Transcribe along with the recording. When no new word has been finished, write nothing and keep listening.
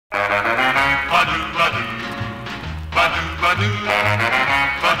Ba-doo, ba-doo, ba-doo, ba-doo,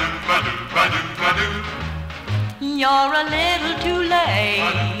 ba-doo, ba-doo, ba-doo, ba-doo. You're a little too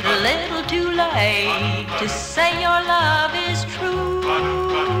late, a little too late to say your love is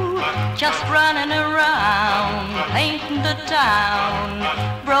true. Just running around, painting the town,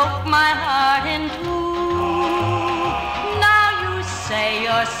 broke my heart in two. Now you say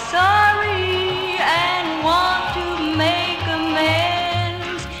you're sorry and want to make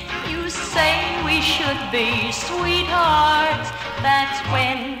amends. You say we should be sweethearts, that's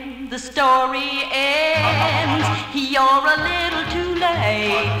when the story ends. You're a little too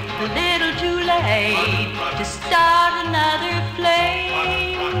late, a little too late to start another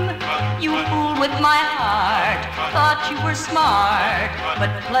flame. You fooled with my heart, thought you were smart, but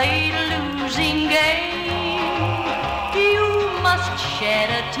played a losing game. You must shed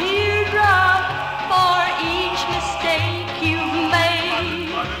a teardrop for each mistake you've made.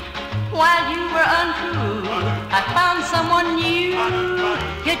 While you were untrue, I found someone new.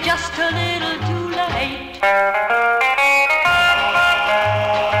 You're just a little too late.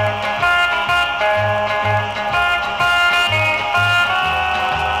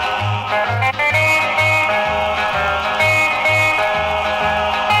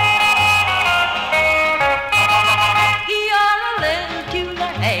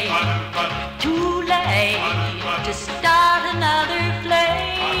 Too late to start another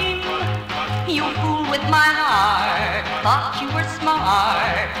flame. You fooled with my heart, thought you were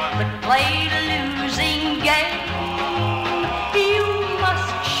smart, but played a losing game. You must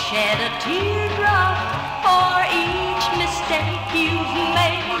shed a teardrop for each mistake you've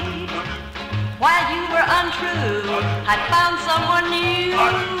made. While you were untrue, I'd found someone new.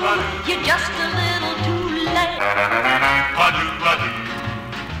 You're just a little too late. Ba-doo, ba-doo,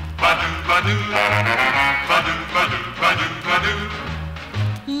 ba-doo, ba-doo, ba-doo, ba-doo, ba-doo, ba-doo.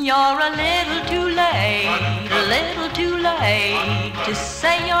 You're a little too late, a little too late to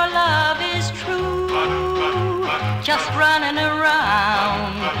say your love is true. Just running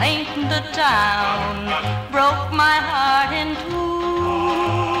around, painting the town, broke my heart in two.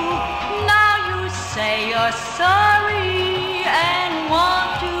 Now you say you're sorry and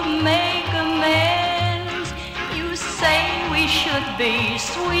want to make amends. You say we should be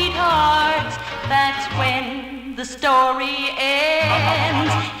sweethearts, that's when the story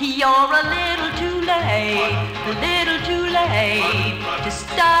ends. You're a little too late, a little too late to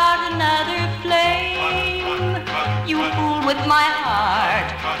start another flame. You fooled with my heart,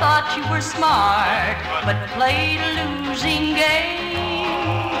 thought you were smart, but played a losing game.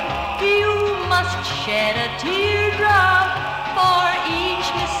 You must shed a teardrop for each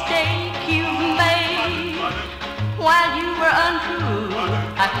mistake you've made. While you were untrue,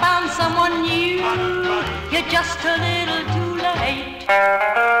 I found someone new. You're just a little too late.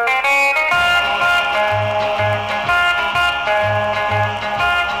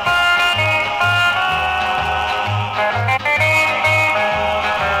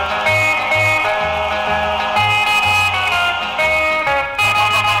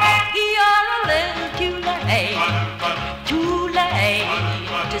 You're a little too late, too late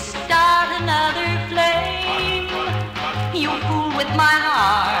to start another flame. You fooled with my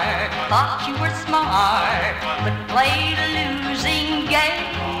heart, thought you were smart, but played a losing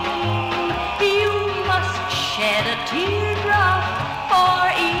game. You must shed a teardrop for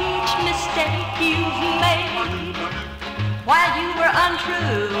each mistake you've made. While you were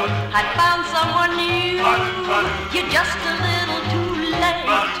untrue, I'd found someone new. You're just a little too late.